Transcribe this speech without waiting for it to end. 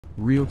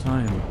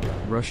Real-time,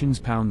 Russians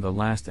pound the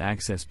last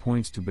access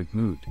points to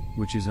Bakhmut,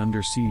 which is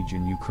under siege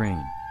in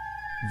Ukraine.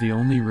 The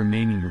only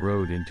remaining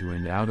road into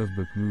and out of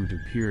Bakhmut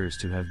appears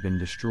to have been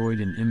destroyed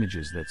in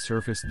images that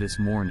surfaced this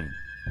morning.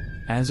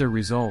 As a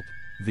result,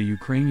 the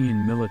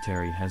Ukrainian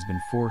military has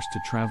been forced to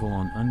travel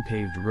on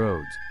unpaved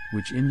roads,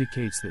 which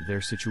indicates that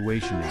their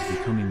situation is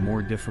becoming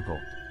more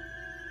difficult.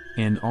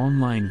 An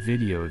online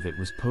video that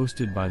was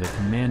posted by the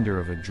commander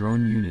of a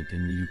drone unit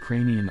in the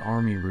Ukrainian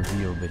army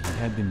revealed that he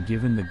had been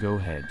given the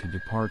go-ahead to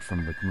depart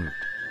from Bakhmut.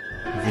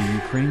 The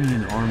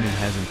Ukrainian army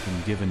hasn't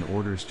been given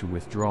orders to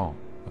withdraw,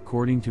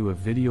 according to a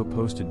video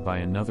posted by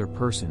another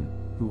person,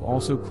 who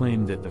also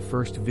claimed that the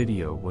first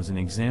video was an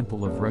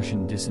example of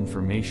Russian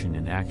disinformation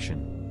in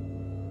action.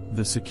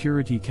 The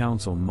Security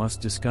Council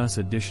must discuss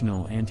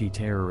additional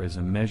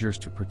anti-terrorism measures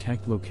to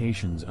protect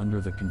locations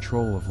under the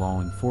control of law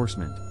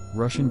enforcement,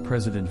 Russian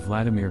President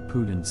Vladimir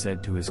Putin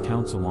said to his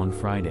council on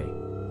Friday.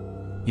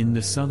 In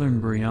the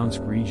southern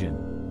Bryansk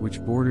region, which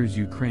borders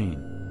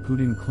Ukraine,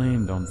 Putin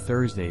claimed on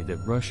Thursday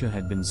that Russia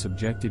had been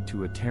subjected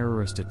to a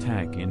terrorist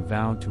attack and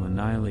vowed to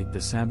annihilate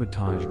the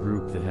sabotage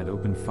group that had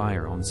opened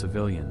fire on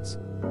civilians.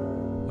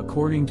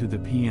 According to the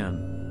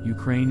PM,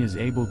 Ukraine is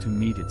able to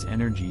meet its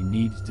energy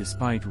needs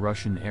despite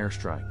Russian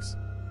airstrikes.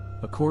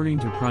 According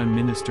to Prime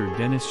Minister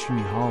Denis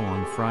Shmyhal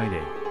on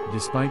Friday,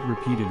 despite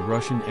repeated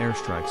Russian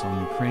airstrikes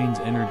on Ukraine's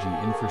energy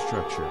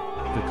infrastructure,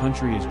 the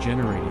country is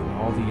generating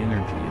all the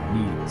energy it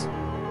needs.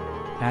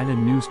 At a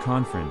news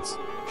conference,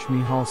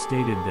 Shmyhal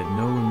stated that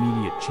no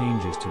immediate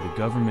changes to the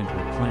government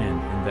were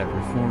planned and that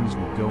reforms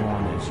would go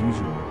on as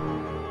usual.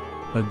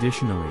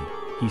 Additionally,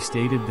 he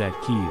stated that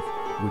Kyiv,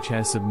 which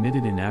has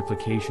submitted an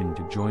application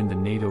to join the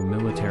NATO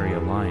military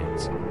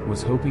alliance,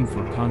 was hoping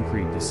for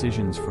concrete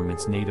decisions from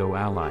its NATO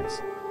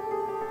allies.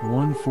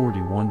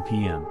 1:41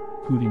 p.m.,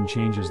 Putin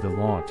changes the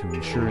law to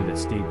ensure that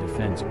state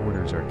defense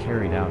orders are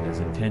carried out as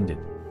intended.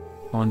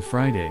 On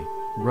Friday,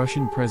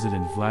 Russian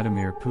President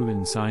Vladimir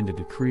Putin signed a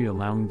decree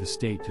allowing the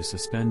state to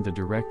suspend the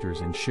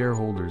directors and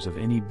shareholders of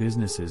any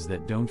businesses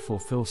that don't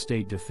fulfill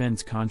state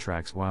defense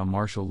contracts while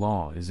martial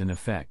law is in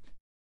effect.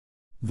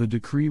 The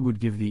decree would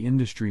give the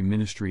industry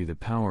ministry the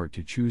power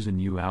to choose a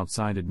new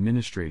outside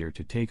administrator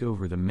to take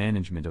over the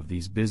management of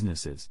these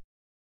businesses.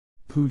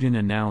 Putin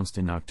announced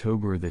in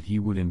October that he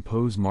would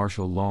impose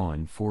martial law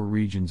in 4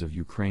 regions of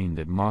Ukraine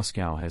that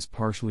Moscow has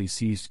partially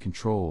seized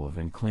control of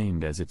and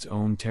claimed as its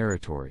own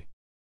territory.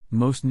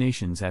 Most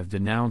nations have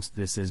denounced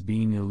this as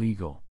being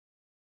illegal.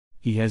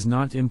 He has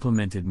not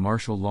implemented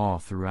martial law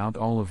throughout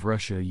all of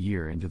Russia a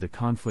year into the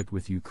conflict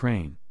with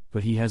Ukraine,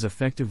 but he has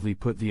effectively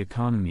put the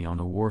economy on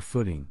a war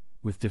footing,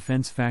 with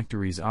defense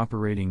factories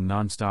operating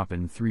non-stop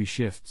in 3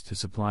 shifts to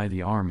supply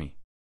the army.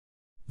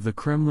 The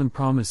Kremlin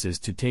promises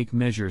to take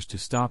measures to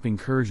stop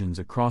incursions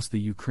across the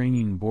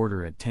Ukrainian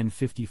border at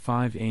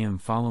 10:55 a.m.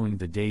 following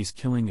the day's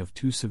killing of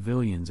 2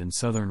 civilians in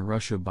southern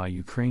Russia by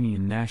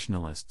Ukrainian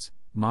nationalists.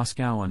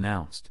 Moscow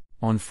announced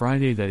on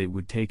Friday that it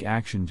would take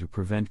action to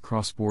prevent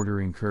cross-border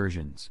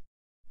incursions.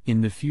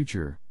 In the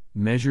future,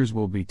 measures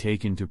will be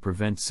taken to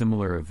prevent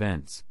similar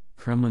events,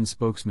 Kremlin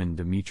spokesman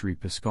Dmitry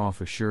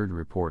Peskov assured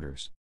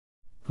reporters.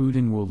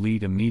 Putin will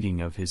lead a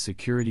meeting of his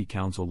Security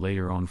Council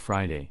later on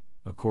Friday,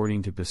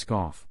 according to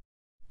Peskov.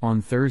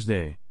 On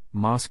Thursday,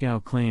 Moscow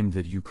claimed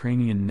that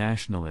Ukrainian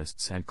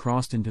nationalists had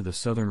crossed into the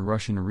southern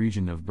Russian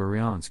region of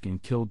Bryansk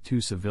and killed 2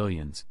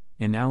 civilians,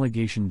 an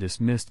allegation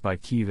dismissed by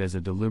Kyiv as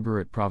a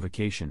deliberate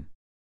provocation.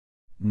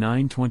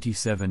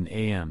 9:27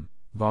 a.m.,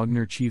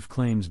 Wagner chief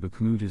claims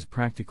Bakhmut is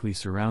practically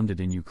surrounded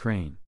in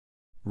Ukraine.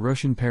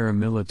 Russian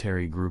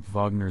paramilitary group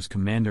Wagner's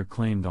commander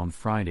claimed on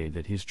Friday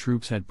that his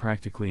troops had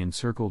practically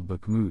encircled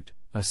Bakhmut,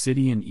 a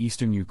city in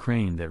eastern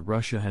Ukraine that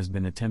Russia has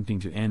been attempting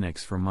to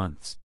annex for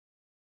months.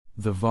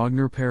 The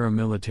Wagner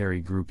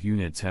paramilitary group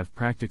units have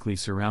practically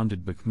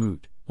surrounded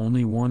Bakhmut.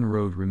 Only one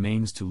road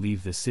remains to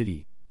leave the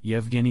city,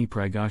 Yevgeny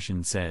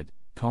Prigozhin said,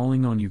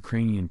 calling on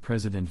Ukrainian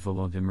President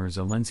Volodymyr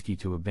Zelensky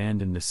to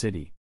abandon the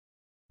city.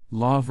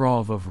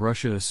 Lavrov of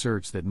Russia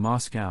asserts that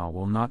Moscow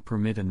will not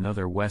permit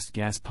another West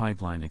gas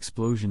pipeline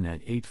explosion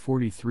at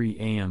 8:43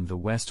 a.m. The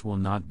West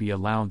will not be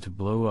allowed to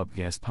blow up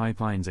gas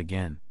pipelines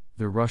again,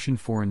 the Russian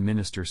Foreign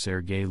Minister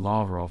Sergei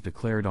Lavrov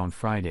declared on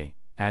Friday,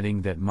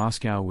 adding that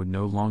Moscow would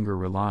no longer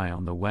rely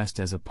on the West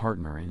as a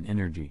partner in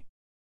energy.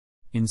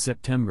 In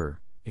September,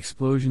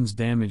 explosions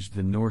damaged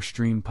the Nord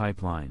Stream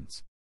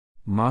pipelines.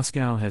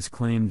 Moscow has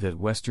claimed that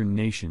Western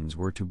nations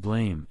were to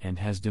blame and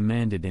has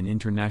demanded an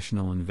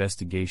international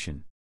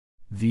investigation.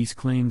 These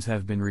claims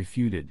have been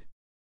refuted.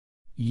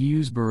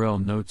 EU's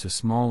Borrell notes a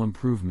small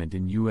improvement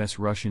in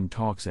U.S.-Russian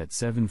talks at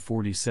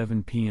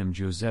 7:47 p.m.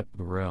 Josep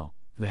Borrell,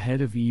 the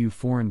head of EU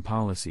foreign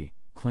policy,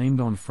 claimed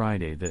on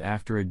Friday that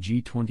after a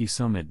G20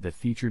 summit that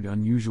featured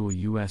unusual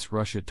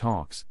U.S.-Russia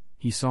talks,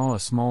 he saw a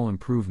small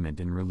improvement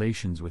in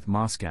relations with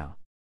Moscow.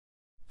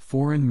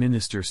 Foreign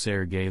Minister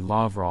Sergei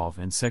Lavrov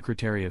and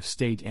Secretary of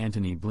State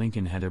Antony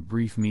Blinken had a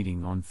brief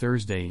meeting on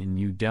Thursday in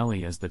New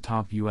Delhi as the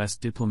top U.S.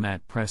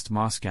 diplomat pressed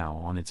Moscow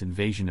on its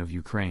invasion of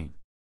Ukraine.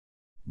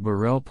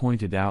 Borrell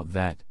pointed out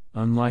that,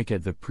 unlike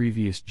at the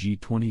previous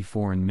G20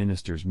 foreign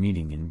ministers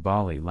meeting in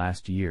Bali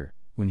last year,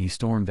 when he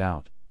stormed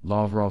out.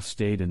 Lavrov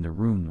stayed in the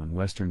room when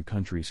Western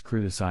countries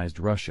criticized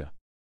Russia.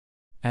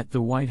 At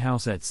the White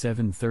House at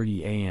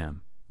 7:30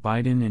 a.m.,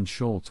 Biden and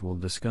Scholz will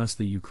discuss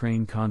the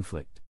Ukraine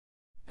conflict.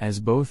 As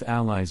both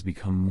allies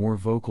become more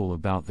vocal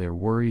about their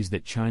worries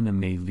that China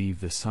may leave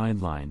the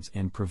sidelines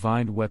and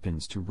provide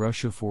weapons to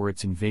Russia for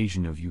its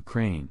invasion of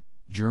Ukraine,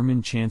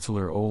 German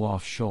Chancellor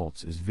Olaf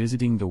Scholz is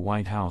visiting the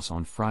White House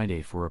on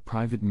Friday for a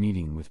private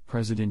meeting with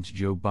President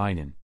Joe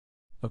Biden.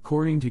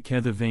 According to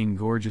Kethevane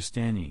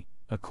Gorgistani,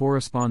 a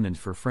correspondent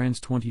for France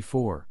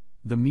 24,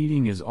 the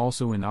meeting is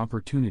also an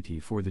opportunity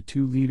for the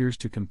two leaders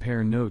to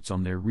compare notes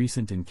on their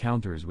recent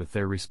encounters with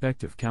their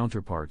respective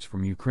counterparts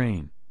from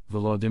Ukraine,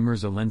 Volodymyr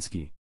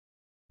Zelensky.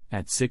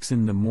 At 6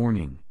 in the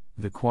morning,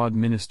 the Quad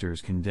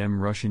ministers condemn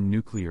Russian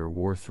nuclear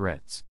war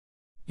threats.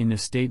 In a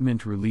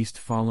statement released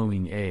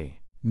following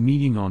a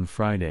meeting on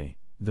Friday,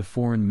 the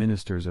foreign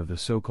ministers of the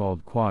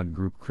so-called Quad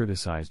group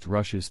criticized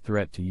Russia's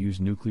threat to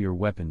use nuclear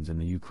weapons in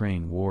the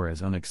Ukraine war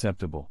as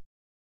unacceptable.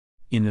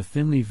 In a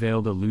thinly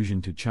veiled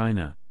allusion to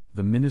China,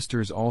 the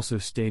ministers also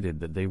stated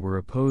that they were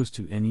opposed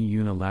to any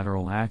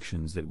unilateral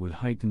actions that would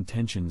heighten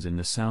tensions in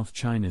the South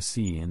China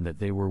Sea and that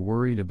they were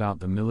worried about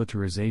the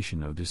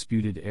militarization of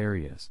disputed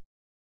areas.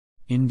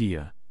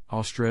 India,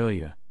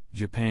 Australia,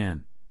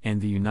 Japan, and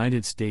the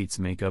United States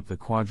make up the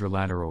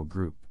quadrilateral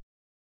group.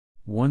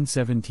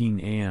 1:17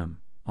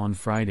 a.m. on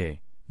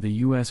Friday, the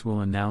U.S.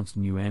 will announce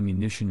new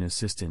ammunition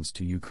assistance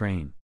to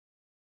Ukraine.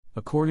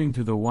 According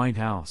to the White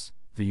House,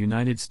 the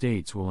United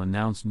States will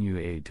announce new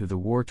aid to the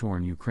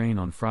war-torn Ukraine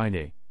on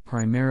Friday,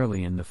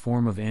 primarily in the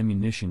form of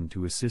ammunition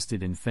to assist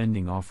it in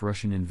fending off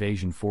Russian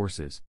invasion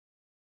forces.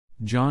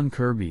 John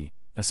Kirby,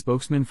 a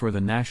spokesman for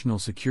the National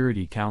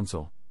Security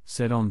Council,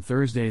 said on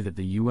Thursday that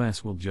the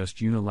U.S. will just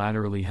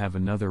unilaterally have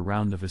another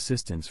round of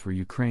assistance for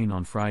Ukraine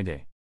on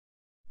Friday.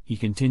 He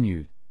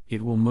continued,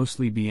 "It will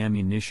mostly be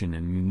ammunition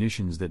and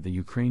munitions that the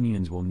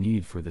Ukrainians will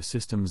need for the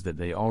systems that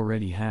they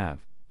already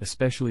have,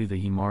 especially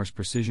the HIMARS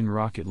precision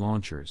rocket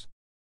launchers."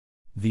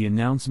 The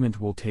announcement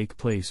will take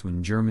place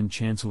when German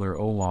Chancellor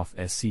Olaf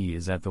Scholz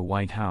is at the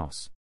White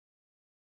House.